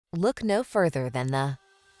Look no further than the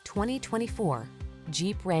 2024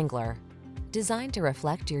 Jeep Wrangler. Designed to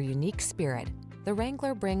reflect your unique spirit, the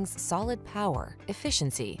Wrangler brings solid power,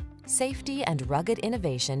 efficiency, safety, and rugged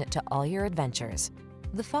innovation to all your adventures.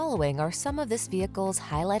 The following are some of this vehicle's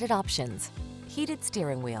highlighted options: heated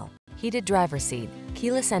steering wheel, heated driver's seat,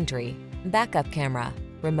 keyless entry, backup camera,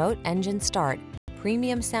 remote engine start,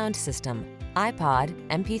 premium sound system, iPod,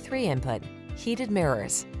 MP3 input, heated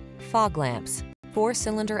mirrors, fog lamps,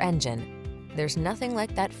 4-cylinder engine. There's nothing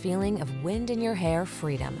like that feeling of wind in your hair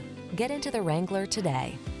freedom. Get into the Wrangler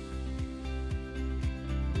today.